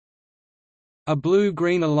A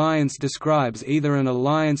blue-green alliance describes either an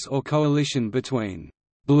alliance or coalition between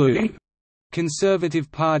blue conservative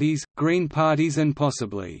parties, green parties and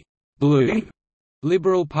possibly blue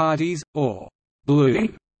liberal parties, or blue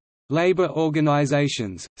labor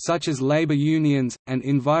organizations, such as labor unions, and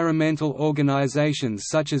environmental organizations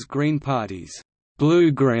such as green parties.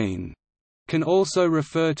 Blue-green can also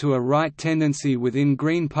refer to a right tendency within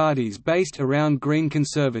green parties based around green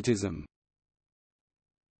conservatism.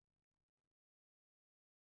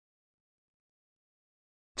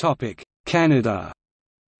 Canada.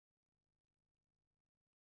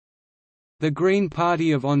 The Green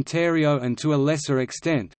Party of Ontario and to a lesser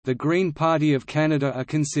extent, the Green Party of Canada are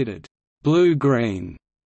considered blue-green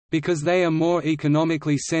because they are more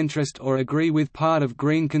economically centrist or agree with part of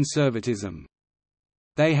green conservatism.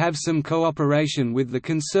 They have some cooperation with the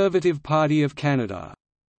Conservative Party of Canada.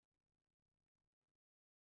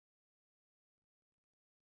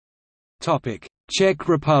 Czech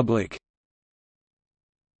Republic.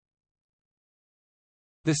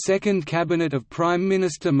 The second cabinet of Prime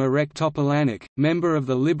Minister Marek Topolánek, member of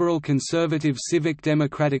the Liberal Conservative Civic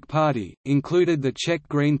Democratic Party, included the Czech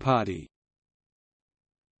Green Party.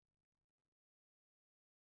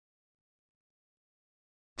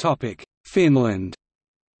 Finland.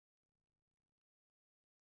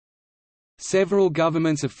 Several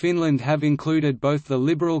governments of Finland have included both the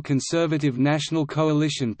Liberal Conservative National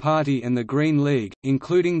Coalition Party and the Green League,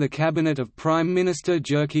 including the cabinet of Prime Minister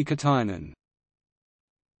Jyrki Katainen.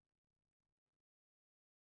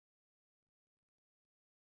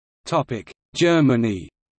 Germany.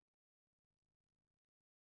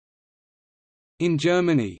 In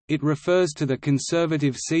Germany, it refers to the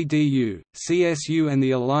conservative CDU, CSU and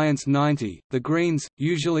the Alliance 90, the Greens,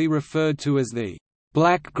 usually referred to as the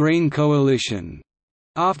Black-Green Coalition,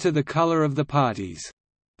 after the color of the parties.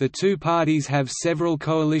 The two parties have several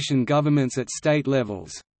coalition governments at state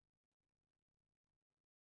levels.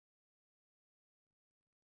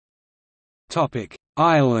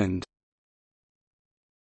 Ireland.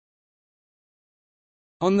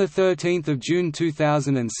 On 13 June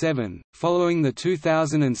 2007, following the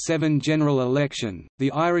 2007 general election,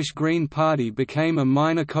 the Irish Green Party became a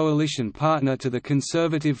minor coalition partner to the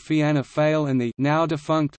conservative Fianna Fáil and the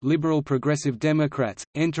now-defunct Liberal Progressive Democrats,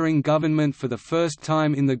 entering government for the first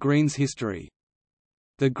time in the Greens' history.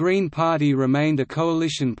 The Green Party remained a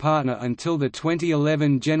coalition partner until the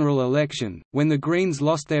 2011 general election, when the Greens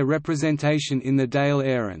lost their representation in the Dáil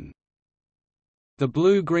Éireann. The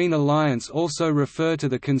Blue-Green Alliance also refer to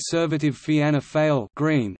the conservative Fianna Fáil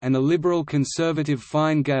Green and the Liberal Conservative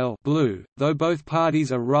Fine Gael Blue, though both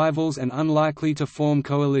parties are rivals and unlikely to form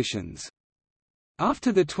coalitions.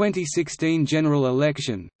 After the 2016 general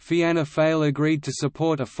election, Fianna Fáil agreed to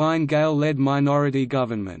support a Fine Gael-led minority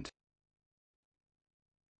government.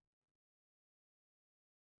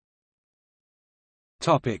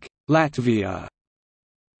 Latvia.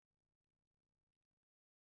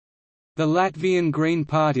 The Latvian Green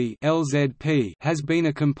Party (LZP) has been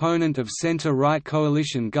a component of centre-right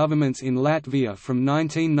coalition governments in Latvia from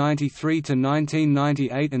 1993 to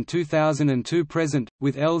 1998 and 2002 present,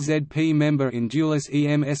 with LZP member Indulis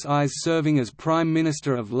Emsis serving as Prime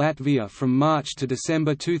Minister of Latvia from March to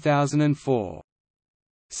December 2004.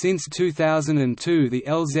 Since 2002 the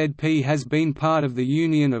LZP has been part of the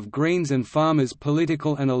Union of Greens and Farmers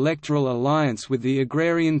political and electoral alliance with the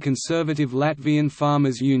agrarian conservative Latvian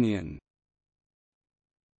Farmers Union.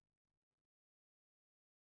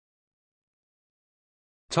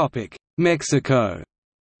 Mexico.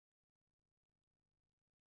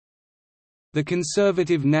 The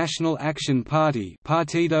Conservative National Action Party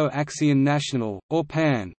Partido Acción Nacional, or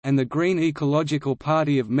PAN, and the Green Ecological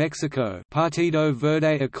Party of Mexico Partido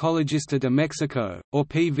Verde Ecologista de Mexico, or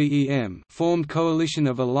PVEM, formed Coalition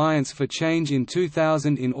of Alliance for Change in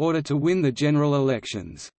 2000 in order to win the general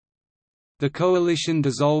elections. The coalition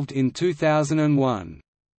dissolved in 2001.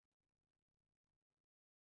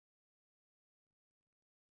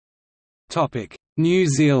 New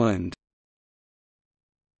Zealand.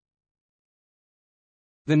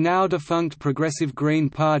 The now-defunct Progressive Green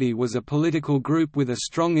Party was a political group with a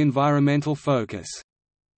strong environmental focus.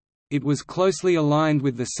 It was closely aligned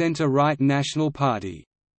with the centre-right National Party.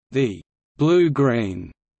 The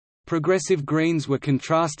blue-green Progressive Greens were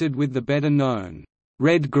contrasted with the better-known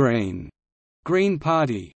red-green Green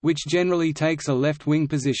Party, which generally takes a left-wing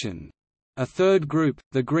position. A third group,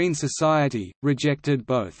 the Green Society, rejected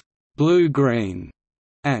both blue-green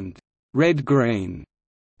and red-green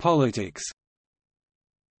politics.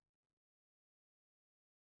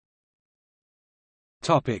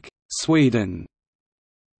 Sweden.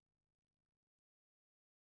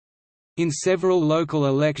 In several local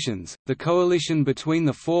elections, the coalition between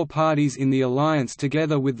the four parties in the alliance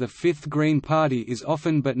together with the fifth Green Party is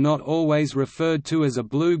often but not always referred to as a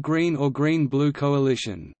blue-green or green-blue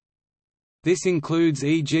coalition. This includes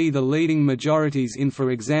e.g. the leading majorities in,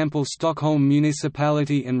 for example, Stockholm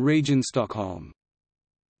Municipality and Region Stockholm.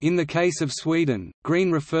 In the case of Sweden,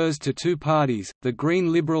 green refers to two parties. The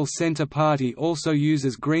Green Liberal Centre Party also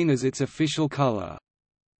uses green as its official colour.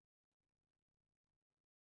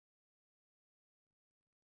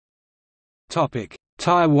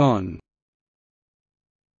 Taiwan.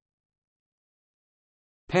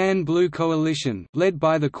 Pan-Blue Coalition, led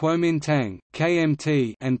by the Kuomintang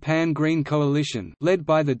 (KMT), and Pan-Green Coalition, led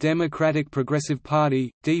by the Democratic Progressive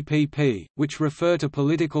Party (DPP), which refer to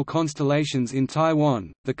political constellations in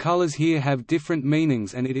Taiwan. The colors here have different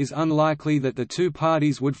meanings, and it is unlikely that the two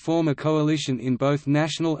parties would form a coalition in both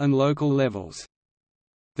national and local levels.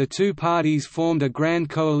 The two parties formed a grand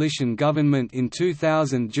coalition government in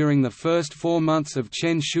 2000 during the first 4 months of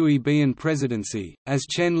Chen Shui-bian presidency, as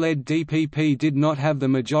Chen-led DPP did not have the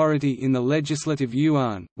majority in the Legislative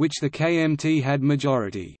Yuan, which the KMT had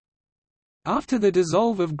majority. After the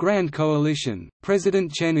dissolve of Grand Coalition,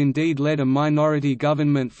 President Chen indeed led a minority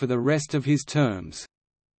government for the rest of his terms.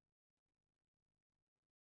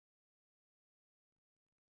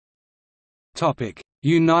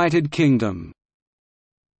 United Kingdom.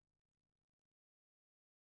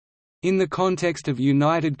 In the context of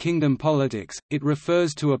United Kingdom politics, it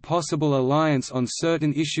refers to a possible alliance on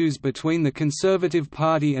certain issues between the Conservative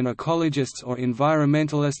Party and ecologists or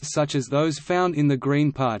environmentalists such as those found in the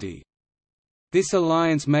Green Party. This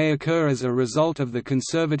alliance may occur as a result of the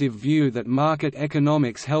Conservative view that market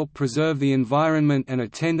economics help preserve the environment and a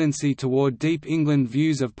tendency toward Deep England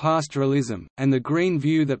views of pastoralism, and the Green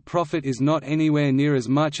view that profit is not anywhere near as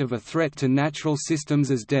much of a threat to natural systems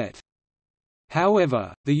as debt.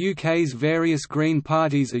 However, the UK's various Green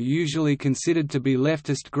parties are usually considered to be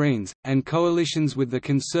leftist Greens, and coalitions with the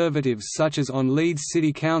Conservatives such as on Leeds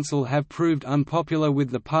City Council have proved unpopular with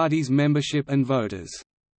the party's membership and voters.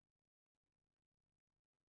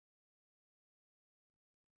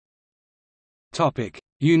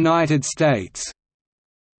 United States.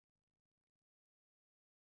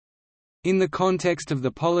 In the context of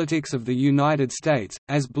the politics of the United States,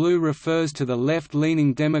 as blue refers to the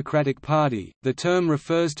left-leaning Democratic Party, the term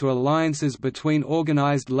refers to alliances between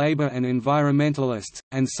organized labor and environmentalists,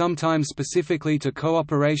 and sometimes specifically to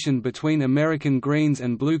cooperation between American Greens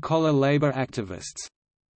and blue-collar labor activists.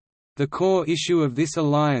 The core issue of this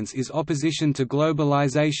alliance is opposition to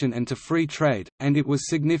globalization and to free trade, and it was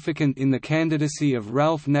significant in the candidacy of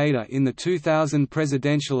Ralph Nader in the 2000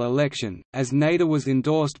 presidential election, as Nader was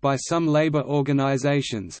endorsed by some labor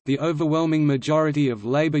organizations. The overwhelming majority of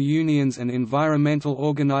labor unions and environmental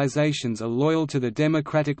organizations are loyal to the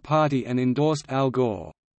Democratic Party and endorsed Al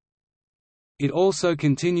Gore. It also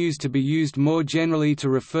continues to be used more generally to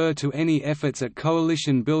refer to any efforts at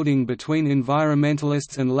coalition building between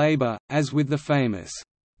environmentalists and labor, as with the famous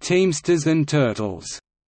Teamsters and Turtles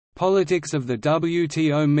politics of the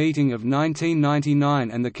WTO meeting of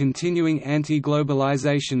 1999 and the continuing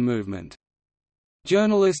anti-globalization movement.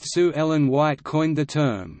 Journalist Sue Ellen White coined the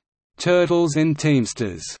term, "Turtles and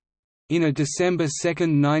Teamsters," in a December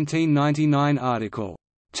 2, 1999 article,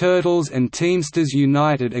 "Turtles and Teamsters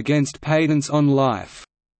United Against Patents on Life",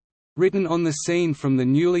 written on the scene from the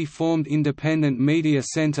newly formed Independent Media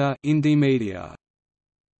Center Indymedia.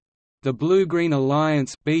 The Blue-Green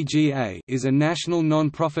Alliance (BGA) is a national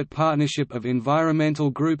non-profit partnership of environmental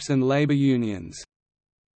groups and labor unions.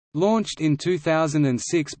 Launched in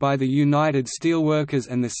 2006 by the United Steelworkers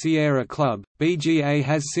and the Sierra Club, BGA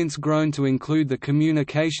has since grown to include the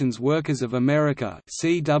Communications Workers of America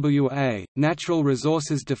 (CWA), Natural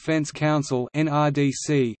Resources Defense Council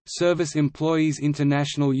 (NRDC), Service Employees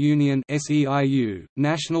International Union (SEIU),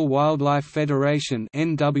 National Wildlife Federation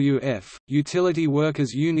 (NWF), Utility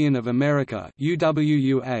Workers Union of America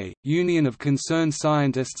 (UWUA), Union Concerned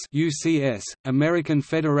Scientists (UCS), American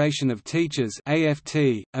Federation of Teachers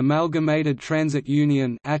 (AFT), Amalgamated Transit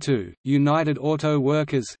Union (ATU), United Auto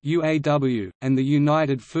Workers (UAW), and the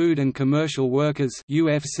United Food and Commercial Workers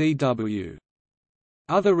 (UFCW).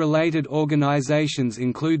 Other related organizations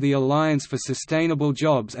include the Alliance for Sustainable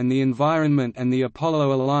Jobs and the Environment and the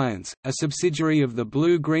Apollo Alliance, a subsidiary of the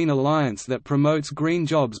Blue-Green Alliance that promotes green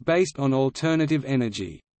jobs based on alternative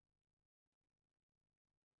energy.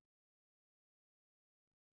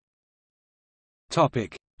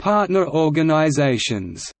 Partner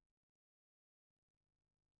organizations.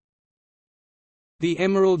 The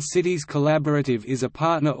Emerald Cities Collaborative is a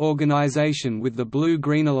partner organization with the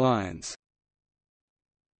Blue-Green Alliance.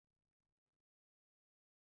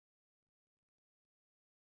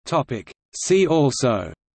 See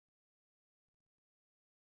also: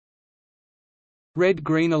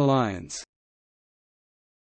 Red-Green Alliance.